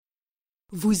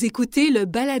Vous écoutez le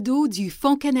balado du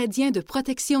Fonds canadien de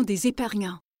protection des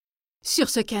épargnants. Sur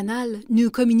ce canal,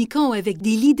 nous communiquons avec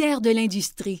des leaders de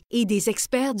l'industrie et des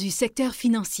experts du secteur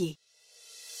financier.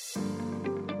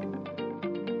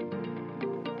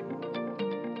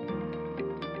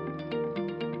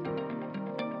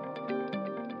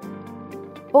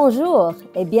 Bonjour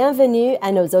et bienvenue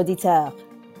à nos auditeurs.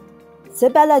 Ce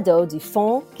balado du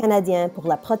Fonds canadien pour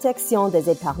la protection des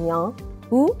épargnants,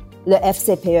 ou le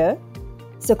FCPE,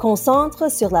 se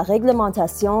concentre sur la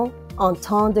réglementation en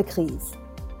temps de crise.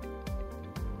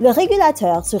 Le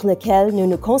régulateur sur lequel nous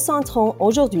nous concentrons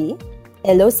aujourd'hui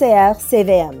est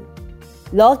l'OCR-CVM,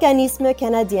 l'organisme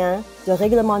canadien de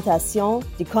réglementation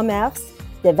du commerce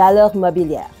des valeurs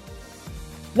mobilières.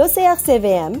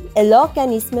 L'OCR-CVM est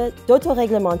l'organisme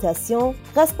d'autoréglementation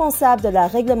responsable de la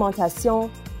réglementation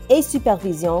et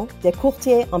supervision des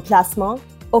courtiers en placement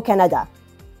au Canada.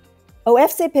 Au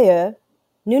FCPE,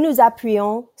 nous nous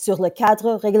appuyons sur le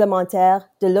cadre réglementaire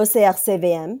de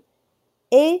l'OCR-CVM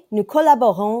et nous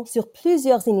collaborons sur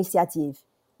plusieurs initiatives,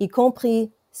 y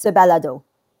compris ce balado.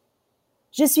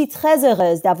 Je suis très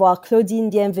heureuse d'avoir Claudine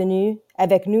Bienvenue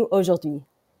avec nous aujourd'hui.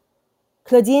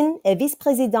 Claudine est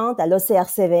vice-présidente à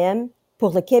l'OCR-CVM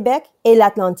pour le Québec et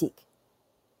l'Atlantique.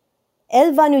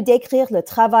 Elle va nous décrire le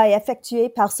travail effectué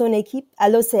par son équipe à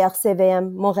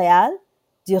l'OCR-CVM Montréal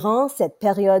durant cette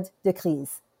période de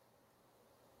crise.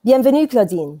 Bienvenue,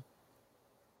 Claudine.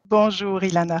 Bonjour,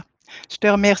 Ilana. Je te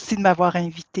remercie de m'avoir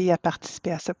invitée à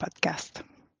participer à ce podcast.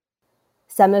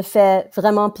 Ça me fait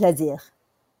vraiment plaisir.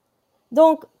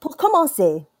 Donc, pour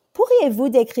commencer, pourriez-vous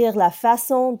décrire la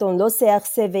façon dont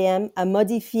l'OCR-CVM a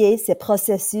modifié ses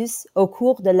processus au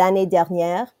cours de l'année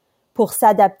dernière pour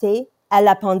s'adapter à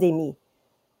la pandémie?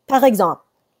 Par exemple,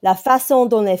 la façon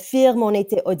dont les firmes ont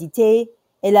été auditées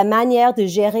et la manière de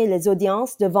gérer les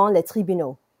audiences devant les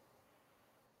tribunaux.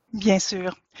 Bien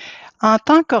sûr. En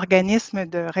tant qu'organisme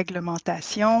de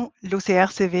réglementation,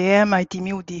 l'OCR-CVM a été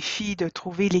mis au défi de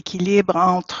trouver l'équilibre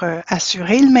entre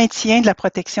assurer le maintien de la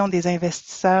protection des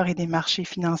investisseurs et des marchés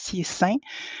financiers sains,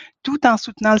 tout en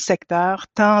soutenant le secteur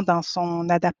tant dans son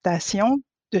adaptation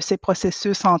de ses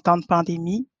processus en temps de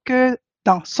pandémie que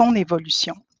dans son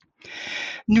évolution.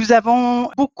 Nous avons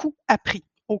beaucoup appris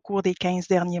au cours des 15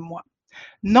 derniers mois,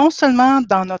 non seulement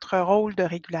dans notre rôle de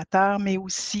régulateur, mais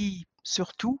aussi,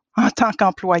 surtout, en tant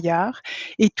qu'employeur.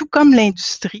 Et tout comme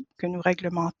l'industrie que nous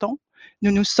réglementons,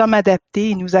 nous nous sommes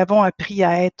adaptés et nous avons appris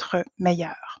à être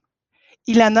meilleurs.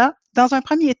 Ilana, dans un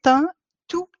premier temps,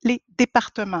 tous les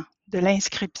départements, de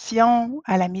l'inscription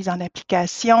à la mise en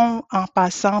application, en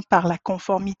passant par la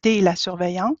conformité et la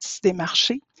surveillance des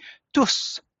marchés,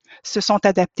 tous se sont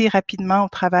adaptés rapidement au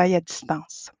travail à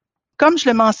distance. Comme je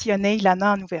le mentionnais,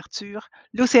 Ilana, en ouverture,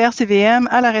 l'OCR-CVM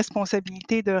a la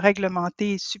responsabilité de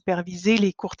réglementer et superviser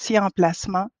les courtiers en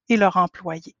placement et leurs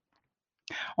employés.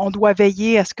 On doit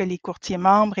veiller à ce que les courtiers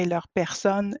membres et leurs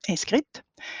personnes inscrites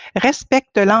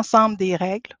respectent l'ensemble des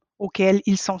règles auxquelles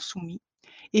ils sont soumis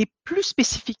et plus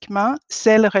spécifiquement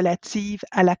celles relatives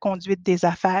à la conduite des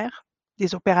affaires,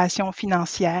 des opérations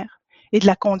financières et de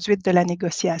la conduite de la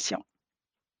négociation.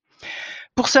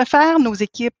 Pour ce faire, nos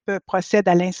équipes procèdent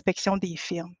à l'inspection des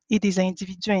firmes et des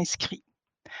individus inscrits.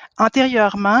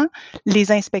 Antérieurement,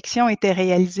 les inspections étaient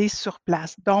réalisées sur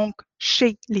place, donc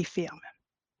chez les firmes.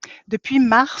 Depuis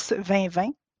mars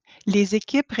 2020, les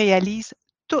équipes réalisent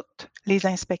toutes les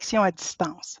inspections à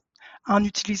distance en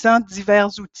utilisant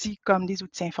divers outils comme des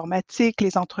outils informatiques,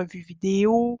 les entrevues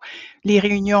vidéo, les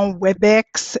réunions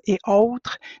WebEx et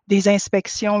autres, des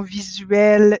inspections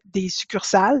visuelles des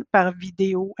succursales par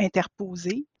vidéo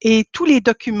interposée. Et tous les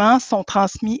documents sont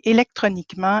transmis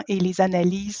électroniquement et les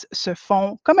analyses se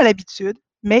font comme à l'habitude,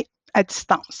 mais à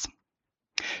distance.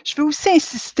 Je veux aussi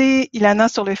insister, Ilana,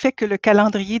 sur le fait que le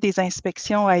calendrier des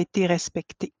inspections a été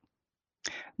respecté.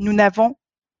 Nous n'avons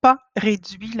pas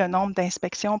réduit le nombre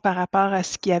d'inspections par rapport à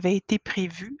ce qui avait été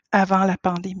prévu avant la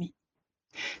pandémie.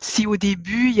 Si au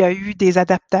début, il y a eu des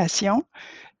adaptations,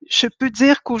 je peux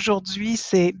dire qu'aujourd'hui,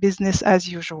 c'est business as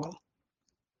usual.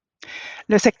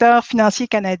 Le secteur financier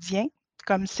canadien,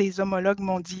 comme ses homologues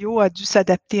mondiaux, a dû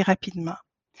s'adapter rapidement.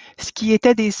 Ce qui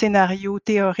était des scénarios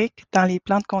théoriques dans les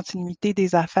plans de continuité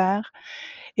des affaires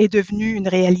est devenu une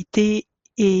réalité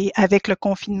et avec le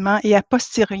confinement et a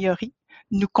posteriori,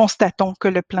 nous constatons que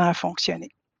le plan a fonctionné.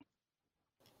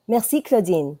 Merci,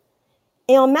 Claudine.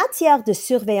 Et en matière de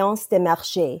surveillance des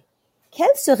marchés, quelles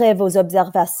seraient vos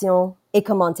observations et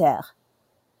commentaires?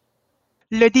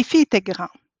 Le défi était grand.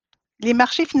 Les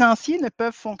marchés financiers ne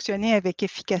peuvent fonctionner avec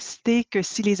efficacité que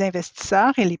si les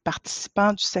investisseurs et les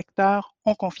participants du secteur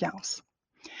ont confiance.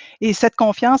 Et cette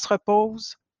confiance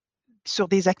repose sur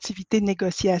des activités de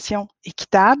négociation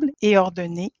équitables et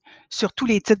ordonnées sur tous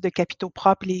les types de capitaux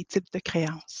propres et les types de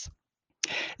créances.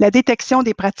 La détection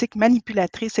des pratiques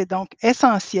manipulatrices est donc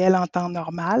essentielle en temps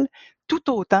normal, tout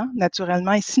autant,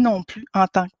 naturellement, et sinon plus en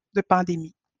temps de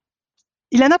pandémie.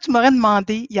 Ilana, tu m'aurais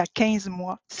demandé il y a 15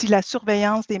 mois si la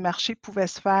surveillance des marchés pouvait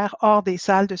se faire hors des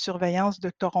salles de surveillance de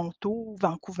Toronto ou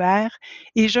Vancouver,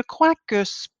 et je crois que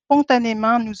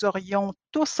spontanément, nous aurions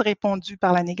tous répondu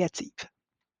par la négative.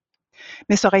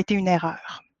 Mais ça aurait été une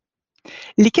erreur.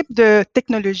 L'équipe de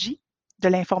technologie de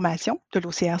l'information de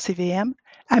l'OCR-CVM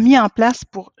a mis en place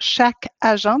pour chaque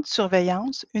agent de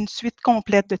surveillance une suite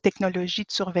complète de technologies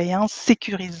de surveillance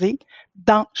sécurisées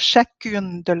dans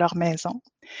chacune de leurs maisons,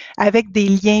 avec des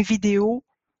liens vidéo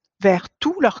vers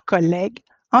tous leurs collègues.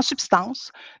 En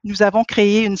substance, nous avons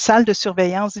créé une salle de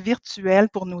surveillance virtuelle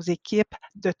pour nos équipes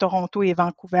de Toronto et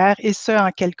Vancouver, et ce,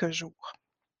 en quelques jours.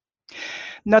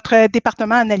 Notre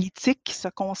département analytique, qui se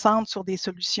concentre sur des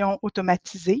solutions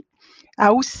automatisées,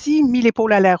 a aussi mis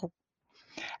l'épaule à la roue.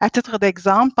 À titre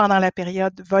d'exemple, pendant la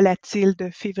période volatile de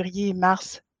février et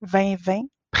mars 2020,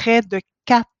 près de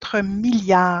 4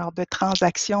 milliards de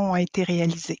transactions ont été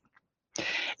réalisées.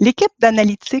 L'équipe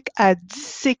d'analytique a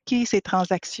disséqué ces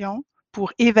transactions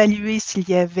pour évaluer s'il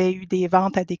y avait eu des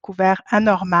ventes à découvert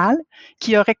anormales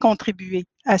qui auraient contribué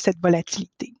à cette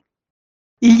volatilité.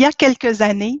 Il y a quelques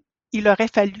années, il aurait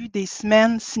fallu des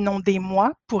semaines, sinon des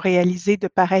mois, pour réaliser de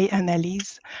pareilles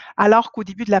analyses, alors qu'au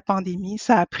début de la pandémie,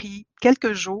 ça a pris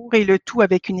quelques jours et le tout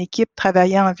avec une équipe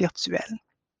travaillant en virtuel.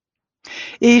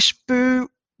 Et je peux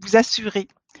vous assurer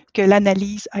que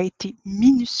l'analyse a été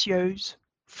minutieuse,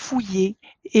 fouillée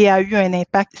et a eu un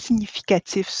impact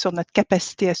significatif sur notre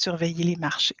capacité à surveiller les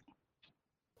marchés.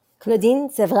 Claudine,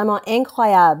 c'est vraiment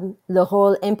incroyable le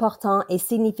rôle important et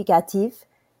significatif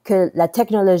que la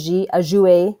technologie a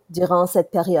joué durant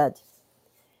cette période.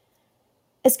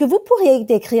 Est-ce que vous pourriez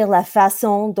décrire la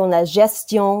façon dont la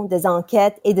gestion des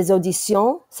enquêtes et des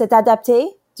auditions s'est adaptée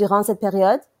durant cette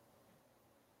période?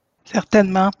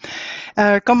 Certainement.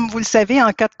 Comme vous le savez,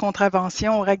 en cas de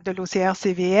contravention aux règles de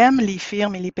l'OCR-CVM, les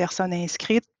firmes et les personnes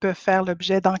inscrites peuvent faire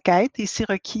l'objet d'enquêtes et, si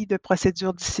requis, de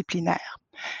procédures disciplinaires.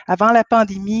 Avant la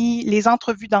pandémie, les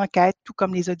entrevues d'enquête, tout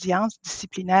comme les audiences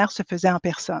disciplinaires, se faisaient en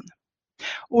personne.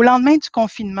 Au lendemain du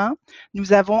confinement,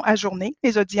 nous avons ajourné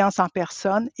les audiences en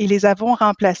personne et les avons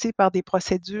remplacées par des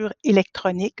procédures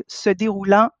électroniques se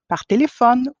déroulant par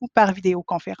téléphone ou par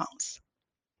vidéoconférence.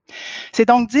 C'est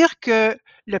donc dire que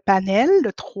le panel de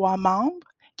 3 membres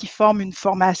qui forment une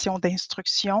formation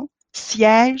d'instruction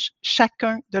siègent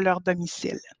chacun de leur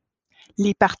domicile.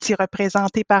 Les parties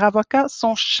représentées par avocats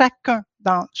sont chacun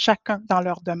dans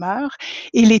leur demeure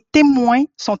et les témoins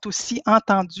sont aussi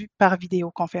entendus par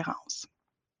vidéoconférence.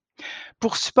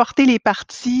 Pour supporter les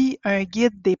parties, un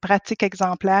guide des pratiques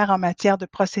exemplaires en matière de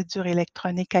procédure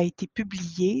électronique a été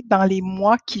publié dans les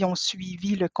mois qui ont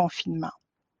suivi le confinement.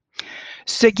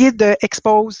 Ce guide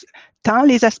expose tant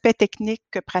les aspects techniques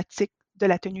que pratiques de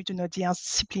la tenue d'une audience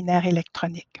disciplinaire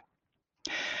électronique.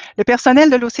 Le personnel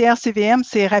de l'OCR-CVM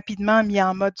s'est rapidement mis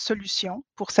en mode solution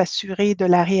pour s'assurer de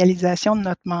la réalisation de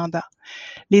notre mandat.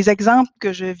 Les exemples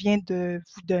que je viens de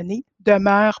vous donner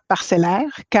demeurent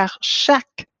parcellaires car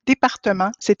chaque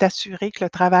département s'est assuré que le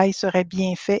travail serait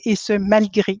bien fait et ce,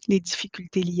 malgré les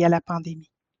difficultés liées à la pandémie.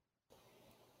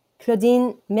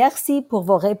 Claudine, merci pour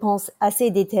vos réponses assez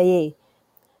détaillées.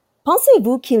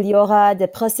 Pensez-vous qu'il y aura des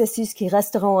processus qui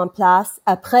resteront en place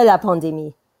après la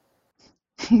pandémie?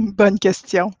 Bonne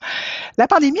question. La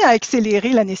pandémie a accéléré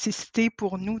la nécessité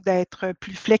pour nous d'être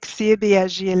plus flexibles et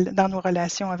agiles dans nos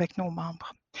relations avec nos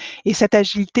membres. Et cette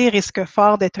agilité risque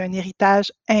fort d'être un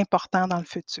héritage important dans le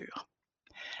futur.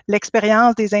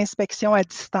 L'expérience des inspections à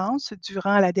distance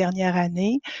durant la dernière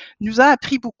année nous a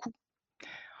appris beaucoup.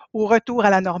 Au retour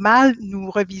à la normale, nous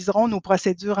reviserons nos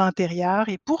procédures antérieures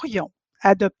et pourrions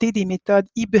adopter des méthodes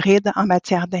hybrides en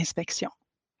matière d'inspection.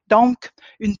 Donc,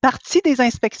 une partie des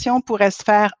inspections pourrait se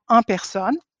faire en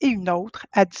personne et une autre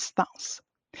à distance.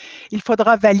 Il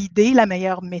faudra valider la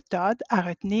meilleure méthode à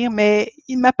retenir, mais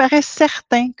il m'apparaît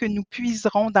certain que nous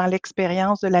puiserons dans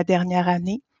l'expérience de la dernière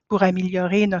année pour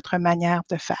améliorer notre manière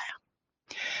de faire.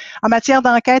 En matière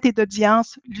d'enquête et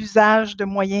d'audience, l'usage de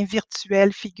moyens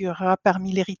virtuels figurera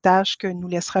parmi l'héritage que nous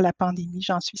laissera la pandémie,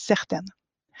 j'en suis certaine.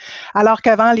 Alors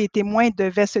qu'avant, les témoins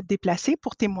devaient se déplacer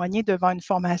pour témoigner devant une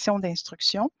formation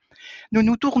d'instruction, nous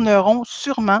nous tournerons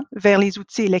sûrement vers les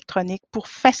outils électroniques pour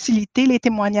faciliter les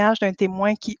témoignages d'un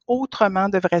témoin qui autrement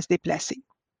devrait se déplacer.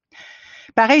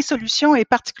 Pareille solution est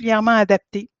particulièrement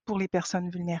adaptée pour les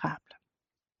personnes vulnérables.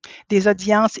 Des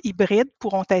audiences hybrides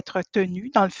pourront être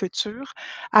tenues dans le futur,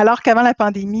 alors qu'avant la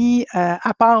pandémie,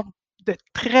 à part de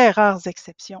très rares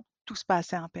exceptions, tout se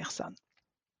passait en personne.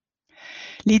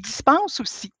 Les dispenses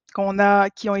aussi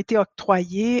qui ont été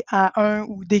octroyées à un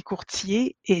ou des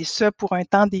courtiers, et ce pour un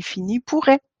temps défini,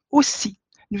 pourraient aussi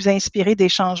nous inspirer des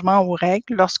changements aux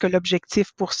règles lorsque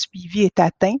l'objectif poursuivi est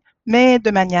atteint, mais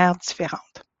de manière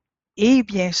différente. Et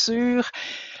bien sûr,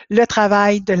 le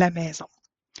travail de la maison.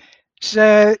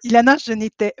 Ilana, je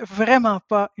n'étais vraiment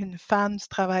pas une fan du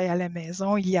travail à la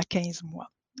maison il y a 15 mois.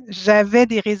 J'avais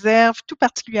des réserves, tout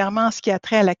particulièrement en ce qui a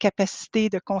trait à la capacité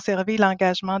de conserver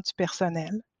l'engagement du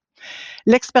personnel.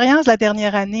 L'expérience de la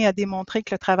dernière année a démontré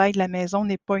que le travail de la maison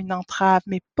n'est pas une entrave,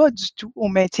 mais pas du tout au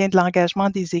maintien de l'engagement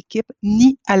des équipes,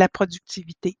 ni à la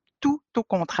productivité. Tout au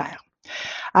contraire.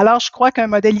 Alors, je crois qu'un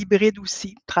modèle hybride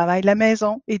aussi, travail de la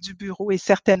maison et du bureau, est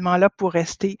certainement là pour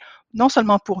rester, non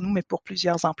seulement pour nous, mais pour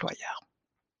plusieurs employeurs.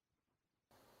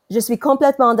 Je suis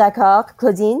complètement d'accord,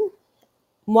 Claudine.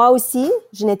 Moi aussi,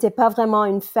 je n'étais pas vraiment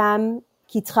une femme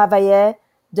qui travaillait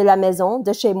de la maison,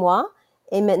 de chez moi.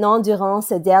 Et maintenant, durant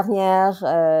cette dernière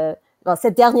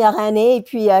année et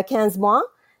puis 15 mois,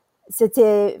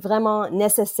 c'était vraiment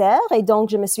nécessaire. Et donc,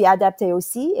 je me suis adaptée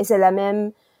aussi. Et c'est la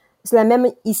même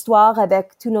histoire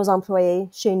avec tous nos employés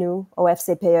chez nous au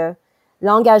FCPE.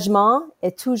 L'engagement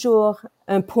est toujours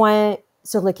un point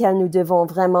sur lequel nous devons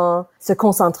vraiment se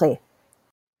concentrer.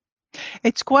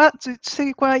 Et tu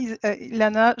sais quoi,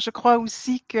 Ilana, je crois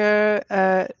aussi que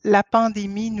la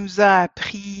pandémie nous a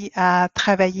appris à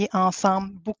travailler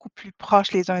ensemble, beaucoup plus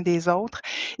proches les uns des autres.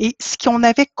 Et ce qu'on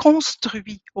avait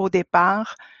construit au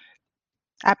départ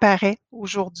apparaît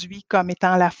aujourd'hui comme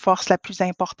étant la force la plus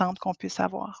importante qu'on puisse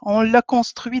avoir. On l'a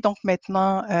construit, donc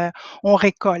maintenant, on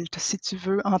récolte, si tu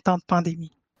veux, en temps de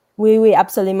pandémie. Oui,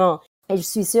 absolument. Et je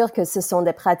suis sûre que ce sont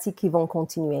des pratiques qui vont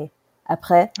continuer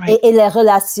après. Oui. Et les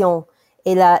relations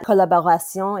et la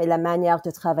collaboration et la manière de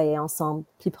travailler ensemble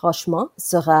plus prochement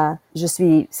sera, je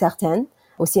suis certaine,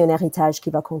 aussi un héritage qui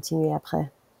va continuer après.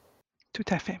 Tout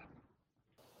à fait.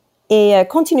 Et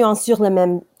continuons sur le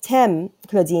même thème,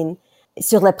 Claudine,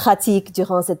 sur les pratiques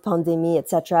durant cette pandémie,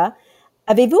 etc.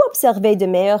 Avez-vous observé de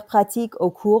meilleures pratiques au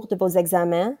cours de vos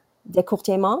examens des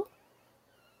courtiers membres?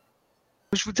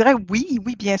 Je vous dirais oui,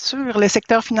 bien sûr. Le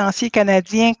secteur financier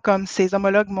canadien, comme ses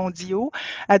homologues mondiaux,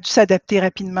 a dû s'adapter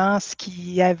rapidement à ce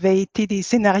qui avait été des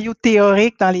scénarios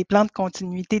théoriques dans les plans de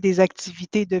continuité des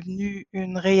activités devenus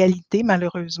une réalité,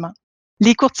 malheureusement.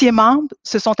 Les courtiers membres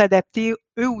se sont adaptés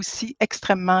eux aussi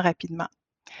extrêmement rapidement.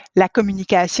 La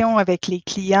communication avec les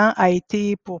clients a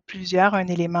été pour plusieurs un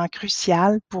élément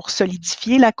crucial pour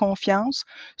solidifier la confiance,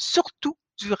 surtout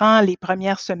durant les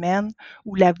premières semaines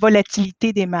où la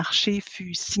volatilité des marchés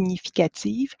fut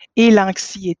significative et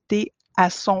l'anxiété à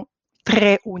son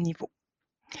très haut niveau.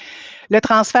 Le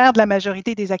transfert de la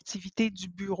majorité des activités du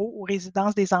bureau aux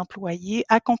résidences des employés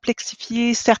a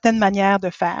complexifié certaines manières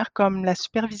de faire, comme la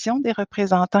supervision des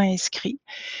représentants inscrits,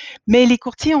 mais les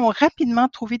courtiers ont rapidement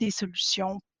trouvé des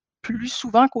solutions, plus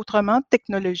souvent qu'autrement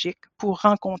technologiques, pour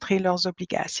rencontrer leurs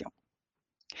obligations.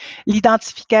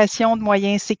 L'identification de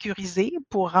moyens sécurisés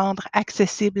pour rendre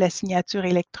accessible la signature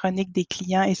électronique des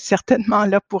clients est certainement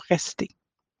là pour rester.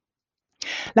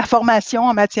 La formation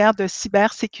en matière de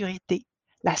cybersécurité,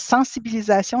 la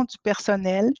sensibilisation du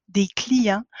personnel, des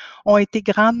clients ont été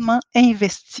grandement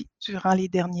investis durant les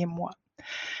derniers mois.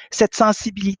 Cette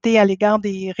sensibilité à l'égard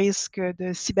des risques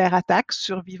de cyberattaques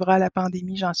survivra à la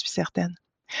pandémie, j'en suis certaine.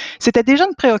 C'était déjà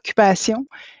une préoccupation,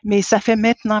 mais ça fait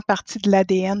maintenant partie de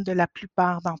l'ADN de la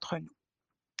plupart d'entre nous.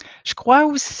 Je crois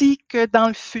aussi que dans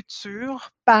le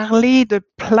futur, parler de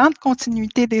plan de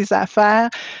continuité des affaires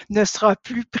ne sera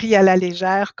plus pris à la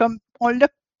légère, comme on l'a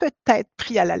peut-être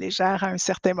pris à la légère à un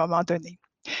certain moment donné.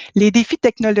 Les défis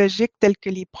technologiques tels que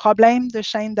les problèmes de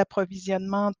chaîne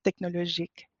d'approvisionnement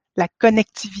technologique, la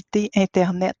connectivité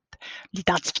Internet,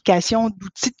 l'identification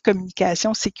d'outils de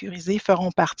communication sécurisés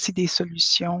feront partie des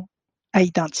solutions à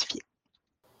identifier.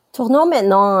 Tournons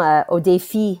maintenant aux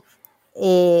défis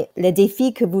et les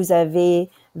défis que vous avez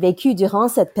vécus durant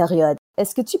cette période.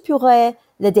 Est-ce que tu pourrais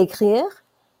les décrire?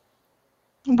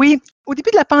 Oui, au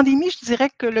début de la pandémie, je dirais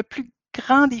que le plus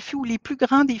grand défi ou les plus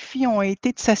grands défis ont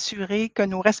été de s'assurer que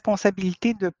nos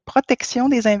responsabilités de protection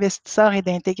des investisseurs et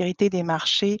d'intégrité des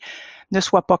marchés ne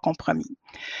soient pas compromis.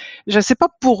 Je ne sais pas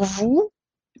pour vous,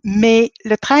 mais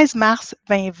le 13 mars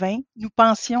 2020, nous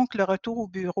pensions que le retour au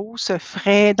bureau se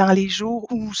ferait dans les jours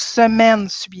ou semaines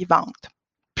suivantes.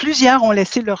 Plusieurs ont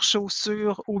laissé leurs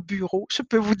chaussures au bureau, je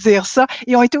peux vous dire ça,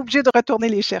 et ont été obligés de retourner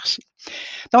les chercher.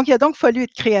 Donc, il a donc fallu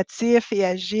être créatif et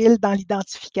agile dans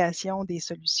l'identification des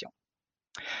solutions.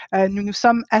 Nous nous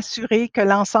sommes assurés que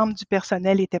l'ensemble du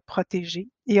personnel était protégé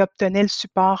et obtenait le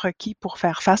support requis pour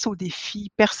faire face aux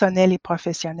défis personnels et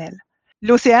professionnels.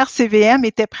 L'OCR-CVM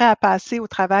était prêt à passer au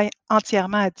travail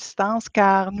entièrement à distance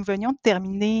car nous venions de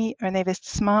terminer un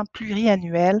investissement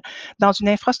pluriannuel dans une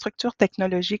infrastructure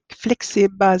technologique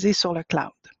flexible basée sur le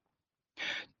cloud.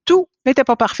 Tout n'était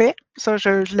pas parfait, ça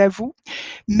je l'avoue,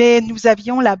 mais nous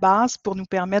avions la base pour nous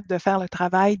permettre de faire le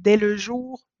travail dès le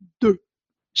jour 2.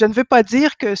 Je ne veux pas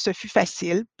dire que ce fut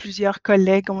facile. Plusieurs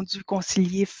collègues ont dû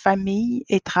concilier famille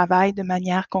et travail de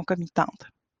manière concomitante.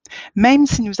 Même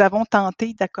si nous avons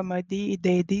tenté d'accommoder et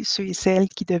d'aider ceux et celles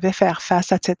qui devaient faire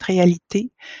face à cette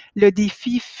réalité, le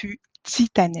défi fut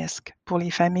titanesque pour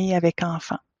les familles avec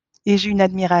enfants. Et j'ai une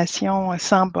admiration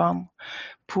sans borne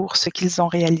pour ce qu'ils ont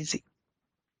réalisé.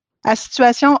 À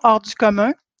situation hors du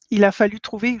commun, il a fallu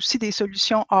trouver aussi des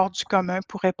solutions hors du commun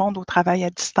pour répondre au travail à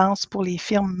distance pour les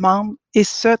firmes membres, et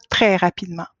ce, très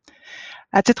rapidement.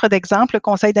 À titre d'exemple, le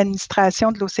conseil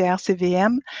d'administration de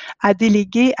l'OCR-CVM a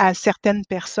délégué à certaines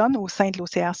personnes au sein de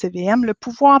l'OCR-CVM le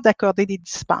pouvoir d'accorder des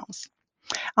dispenses.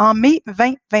 En mai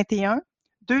 2021,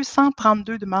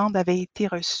 232 demandes avaient été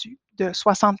reçues de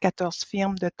 74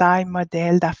 firmes de taille,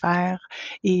 modèle, d'affaires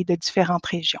et de différentes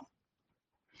régions.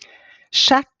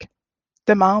 Chaque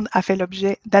demande a fait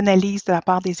l'objet d'analyses de la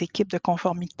part des équipes de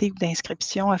conformité ou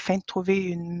d'inscription afin de trouver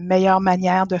une meilleure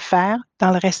manière de faire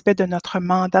dans le respect de notre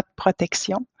mandat de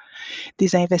protection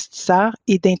des investisseurs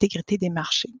et d'intégrité des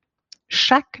marchés.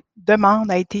 Chaque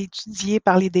demande a été étudiée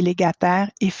par les délégataires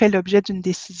et fait l'objet d'une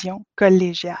décision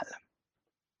collégiale.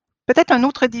 Peut-être un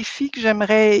autre défi que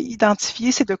j'aimerais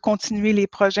identifier, c'est de continuer les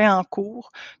projets en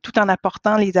cours tout en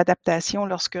apportant les adaptations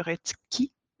lorsque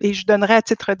requis. Et je donnerai à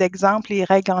titre d'exemple les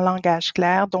règles en langage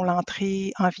clair dont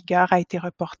l'entrée en vigueur a été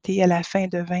reportée à la fin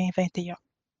de 2021.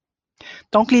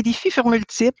 Donc, les défis furent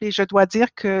multiples et je dois dire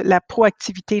que la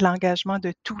proactivité et l'engagement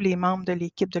de tous les membres de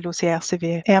l'équipe de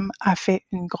l'OCR-CVM a fait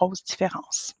une grosse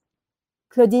différence.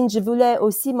 Claudine, je voulais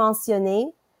aussi mentionner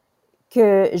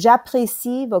que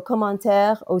j'apprécie vos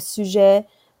commentaires au sujet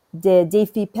des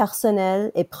défis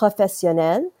personnels et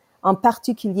professionnels, en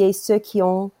particulier ceux qui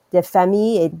ont des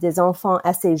familles et des enfants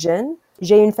assez jeunes.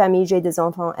 J'ai une famille, j'ai des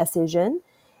enfants assez jeunes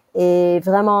et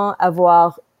vraiment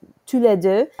avoir tous les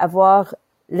deux, avoir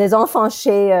les enfants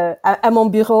à mon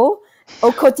bureau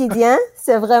au quotidien,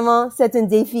 c'est un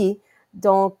défi.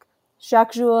 Donc,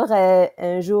 chaque jour est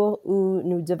un jour où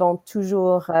nous devons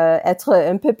toujours être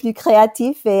un peu plus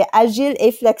créatifs et agiles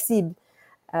et flexibles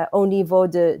au niveau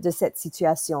de cette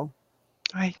situation.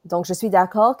 Oui. Donc, je suis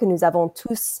d'accord que nous avons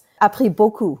tous appris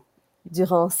beaucoup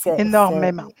durant ces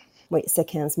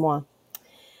 15 mois.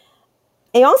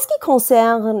 Et en ce qui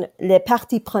concerne les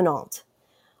parties prenantes,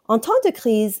 en temps de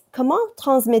crise, comment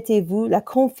transmettez-vous la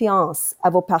confiance à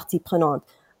vos parties prenantes?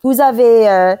 Vous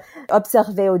avez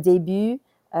observé au début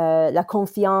la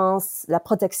confiance, la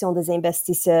protection des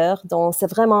investisseurs, donc c'est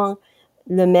vraiment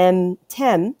le même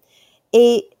thème.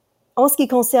 Et en ce qui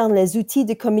concerne les outils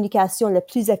de communication les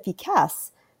plus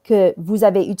efficaces que vous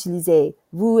avez utilisés,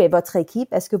 vous et votre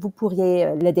équipe, est-ce que vous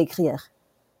pourriez les décrire?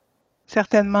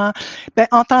 Certainement.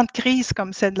 En temps de crise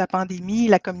comme celle de la pandémie,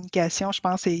 la communication, je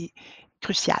pense, est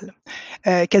cruciale.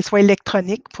 Qu'elle soit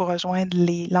électronique pour rejoindre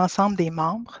l'ensemble des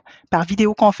membres, par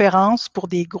vidéoconférence pour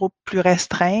des groupes plus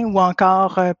restreints ou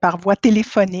encore par voie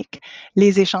téléphonique,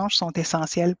 les échanges sont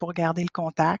essentiels pour garder le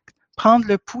contact, prendre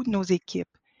le pouls de nos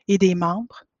équipes et des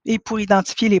membres et pour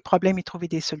identifier les problèmes et trouver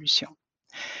des solutions.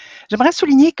 J'aimerais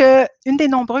souligner qu'une des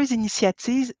nombreuses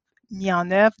initiatives mises en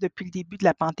œuvre depuis le début de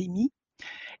la pandémie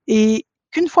est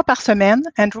qu'une fois par semaine,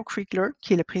 Andrew Kriegler,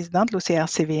 qui est le président de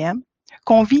l'OCR-CVM,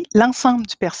 convie l'ensemble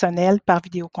du personnel par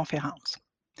vidéoconférence.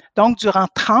 Donc, durant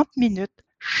 30 minutes,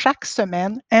 chaque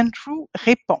semaine, Andrew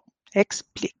répond,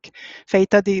 explique, fait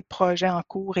état des projets en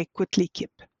cours, écoute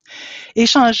l'équipe.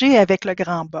 Échanger avec le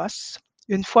grand boss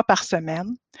une fois par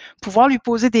semaine, pouvoir lui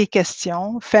poser des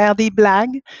questions, faire des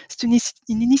blagues, c'est une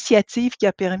initiative qui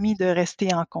a permis de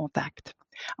rester en contact.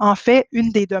 En fait,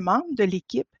 une des demandes de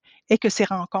l'équipe est que ces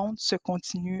rencontres se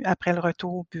continuent après le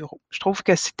retour au bureau. Je trouve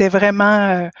que c'était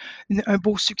vraiment un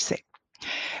beau succès.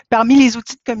 Parmi les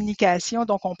outils de communication,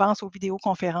 donc on pense aux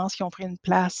vidéoconférences qui ont pris une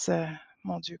place,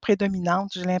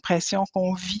 prédominante. J'ai l'impression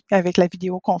qu'on vit avec la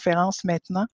vidéoconférence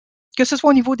maintenant, que ce soit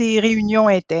au niveau des réunions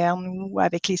internes ou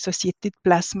avec les sociétés de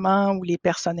placement ou les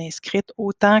personnes inscrites,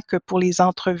 autant que pour les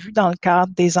entrevues dans le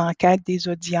cadre des enquêtes, des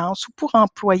audiences ou pour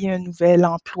employer un nouvel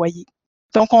employé.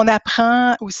 Donc, on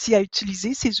apprend aussi à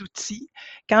utiliser ces outils.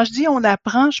 Quand je dis on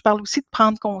apprend, je parle aussi de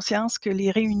prendre conscience que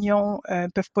les réunions ne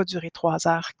peuvent pas durer 3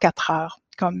 heures, 4 heures,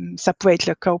 comme ça pouvait être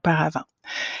le cas auparavant.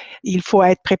 Il faut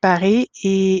être préparé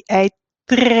et être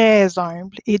très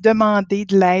humble et demander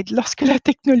de l'aide lorsque la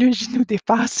technologie nous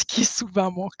dépasse, ce qui est souvent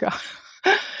mon cas.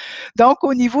 Donc,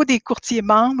 au niveau des courtiers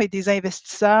membres et des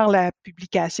investisseurs, la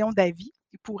publication d'avis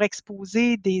pour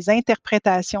exposer des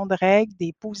interprétations de règles,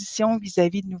 des positions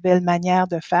vis-à-vis de nouvelles manières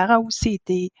de faire a aussi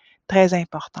été très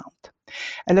importante.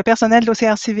 Le personnel de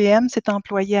l'OCRCVM s'est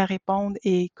employé à répondre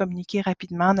et communiquer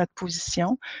rapidement notre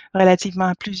position relativement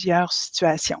à plusieurs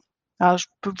situations. Alors, je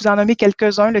peux vous en nommer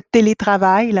quelques-uns. Le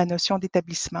télétravail, la notion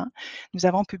d'établissement. Nous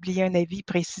avons publié un avis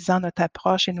précisant notre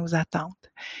approche et nos attentes.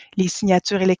 Les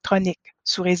signatures électroniques.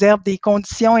 Sous réserve des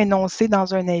conditions énoncées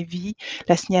dans un avis,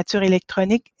 la signature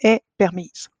électronique est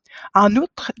permise. En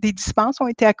outre, des dispenses ont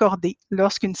été accordées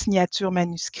lorsqu'une signature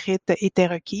manuscrite était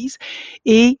requise,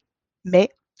 mais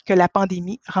que la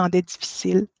pandémie rendait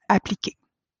difficile à appliquer.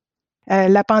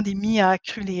 La pandémie a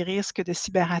accru les risques de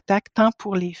cyberattaques tant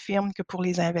pour les firmes que pour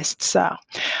les investisseurs.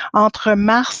 Entre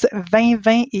mars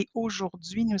 2020 et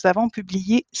aujourd'hui, nous avons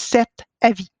publié 7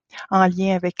 avis en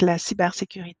lien avec la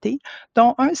cybersécurité,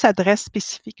 dont un s'adresse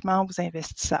spécifiquement aux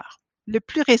investisseurs. Le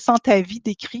plus récent avis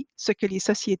décrit ce que les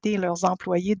sociétés et leurs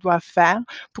employés doivent faire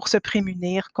pour se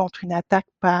prémunir contre une attaque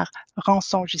par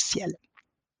rançongiciel.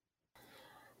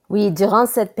 Oui, durant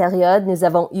cette période, nous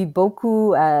avons eu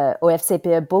beaucoup, au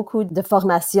FCPE, beaucoup de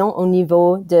formations au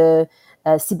niveau de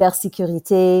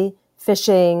cybersécurité,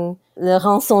 phishing, le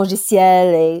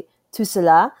rançongiciel et tout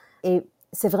cela. Et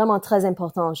c'est vraiment très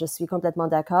important, je suis complètement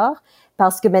d'accord,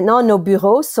 parce que maintenant, nos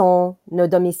bureaux sont nos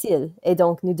domiciles. Et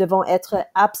donc, nous devons être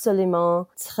absolument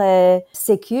très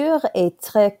sécures et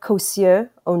très cautieux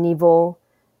au niveau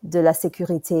de la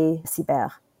sécurité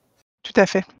cyber. Tout à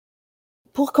fait.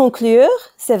 Pour conclure,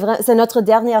 c'est notre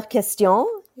dernière question.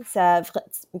 Ça a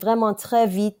vraiment très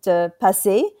vite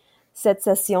passé, cette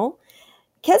session.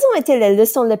 Quelles ont été les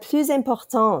leçons les plus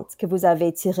importantes que vous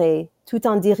avez tirées tout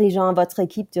en dirigeant votre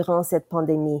équipe durant cette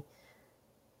pandémie?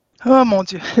 Oh mon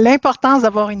Dieu, l'importance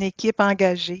d'avoir une équipe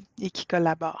engagée et qui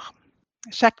collabore.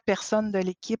 Chaque personne de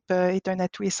l'équipe est un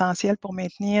atout essentiel pour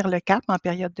maintenir le cap en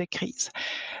période de crise.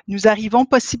 Nous arrivons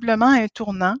possiblement à un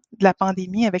tournant de la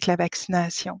pandémie avec la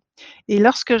vaccination. Et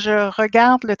lorsque je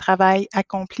regarde le travail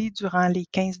accompli durant les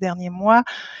 15 derniers mois,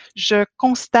 je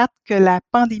constate que la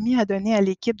pandémie a donné à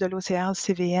l'équipe de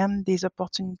l'OCR-CVM des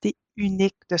opportunités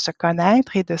uniques de se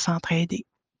connaître et de s'entraider.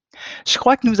 Je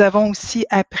crois que nous avons aussi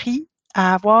appris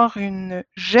à avoir une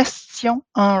gestion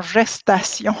en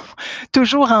gestation,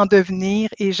 toujours en devenir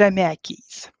et jamais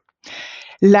acquise.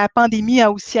 La pandémie a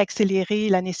aussi accéléré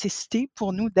la nécessité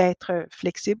pour nous d'être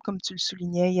flexibles, comme tu le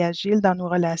soulignais, et agiles dans nos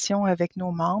relations avec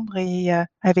nos membres et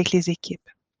avec les équipes.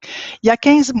 Il y a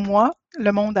 15 mois,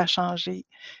 le monde a changé,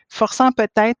 forçant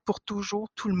peut-être pour toujours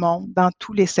tout le monde dans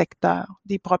tous les secteurs,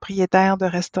 des propriétaires de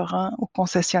restaurants aux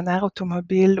concessionnaires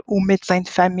automobiles, aux médecins de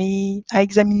famille, à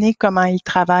examiner comment ils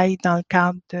travaillent dans le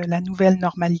cadre de la nouvelle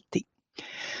normalité.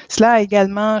 Cela a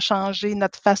également changé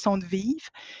notre façon de vivre,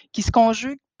 qui se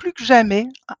conjugue plus que jamais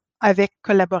avec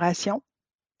collaboration,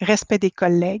 respect des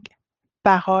collègues,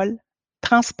 parole,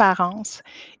 transparence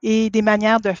et des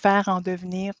manières de faire en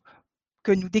devenir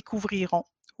que nous découvrirons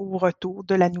au retour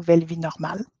de la nouvelle vie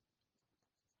normale.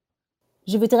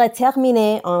 Je voudrais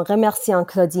terminer en remerciant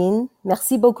Claudine.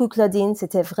 Merci beaucoup, Claudine.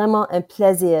 C'était vraiment un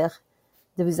plaisir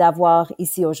de vous avoir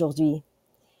ici aujourd'hui.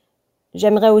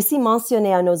 J'aimerais aussi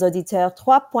mentionner à nos auditeurs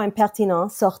 3 points pertinents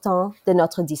sortant de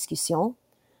notre discussion.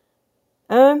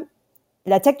 1.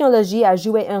 La technologie a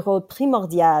joué un rôle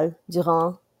primordial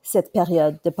durant cette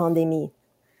période de pandémie.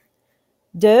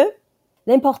 2.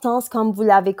 L'importance, comme vous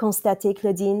l'avez constaté,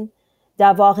 Claudine,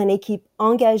 d'avoir une équipe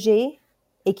engagée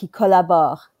et qui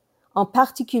collabore, en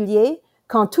particulier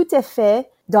quand tout est fait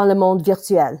dans le monde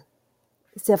virtuel.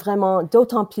 C'est vraiment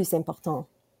d'autant plus important.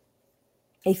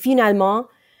 Et finalement,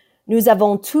 nous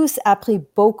avons tous appris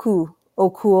beaucoup au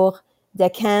cours des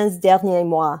 15 derniers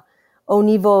mois, au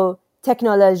niveau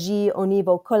technologie, au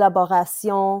niveau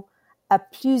collaboration, à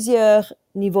plusieurs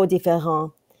niveaux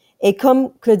différents. Et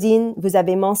comme Claudine, vous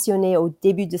avez mentionné au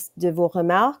début de vos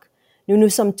remarques, nous nous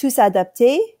sommes tous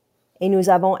adaptés et nous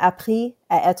avons appris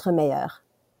à être meilleurs.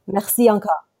 Merci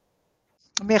encore.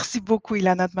 Merci beaucoup,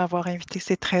 Ilana, de m'avoir invitée.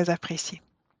 C'est très apprécié.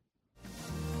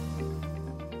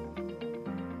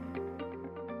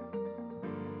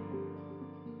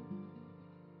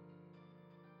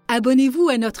 Abonnez-vous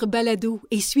à notre balado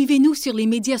et suivez-nous sur les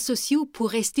médias sociaux pour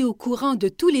rester au courant de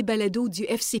tous les balados du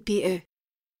FCPE.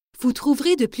 Vous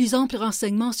trouverez de plus amples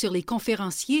renseignements sur les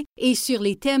conférenciers et sur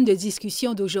les thèmes de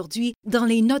discussion d'aujourd'hui dans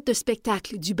les notes de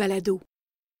spectacle du balado.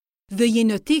 Veuillez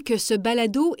noter que ce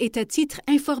balado est à titre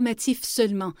informatif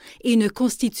seulement et ne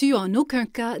constitue en aucun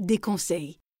cas des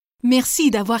conseils.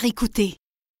 Merci d'avoir écouté.